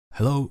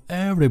Hello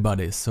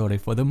everybody, sorry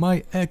for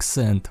my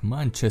accent.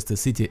 Manchester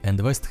City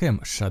and West Ham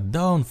shut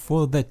down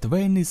for the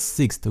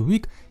 26th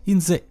week in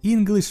the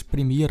English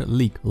Premier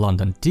League.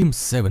 London team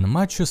 7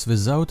 matches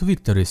without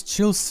victories.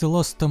 Chelsea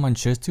lost to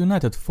Manchester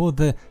United for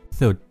the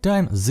third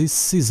time this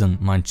season.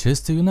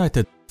 Manchester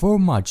United 4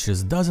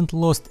 matches doesn't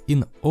lost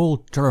in all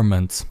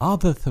tournaments.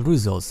 Other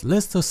results: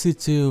 Leicester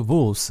City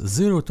Wolves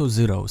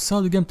 0-0,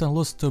 Southampton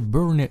lost to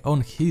Burnley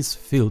on his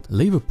field,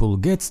 Liverpool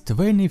gets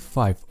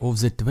 25 of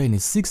the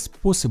 26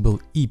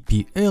 possible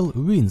EPL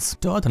wins,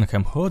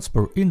 Tottenham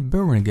Hotspur in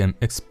Birmingham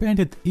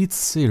expanded its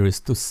series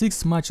to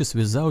 6 matches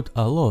without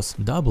a loss,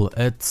 double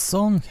at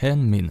Son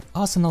Heung-min,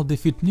 Arsenal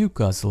defeat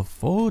Newcastle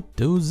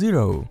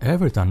 4-0,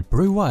 Everton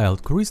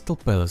prevailed Crystal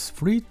Palace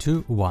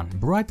 3-1,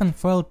 Brighton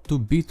failed to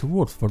beat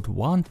Watford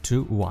 1-1,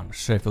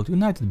 Sheffield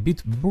United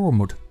beat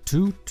Bournemouth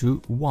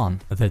 2-1.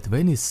 The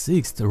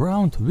 26th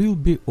round will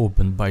be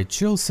opened by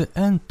Chelsea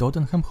and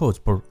Tottenham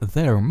Hotspur.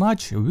 Their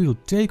match will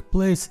take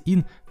place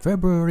in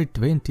February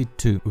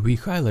 22. We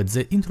highlight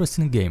the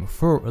interesting game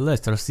for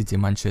Leicester City,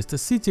 Manchester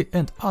City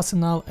and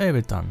Arsenal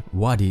Everton.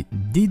 Wadi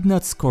did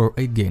not score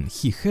again,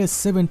 he has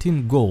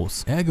 17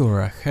 goals,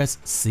 Aguero has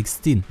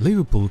 16.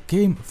 Liverpool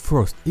came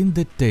first in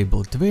the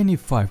table,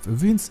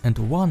 25 wins and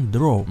 1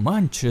 draw.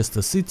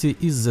 Manchester City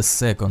is the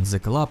second, the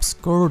club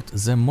scored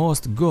the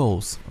most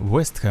goals.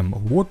 West Ham,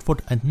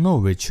 Watford and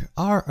Norwich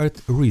are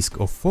at risk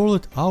of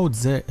falling out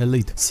the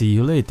elite. See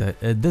you later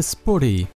at the Sporty.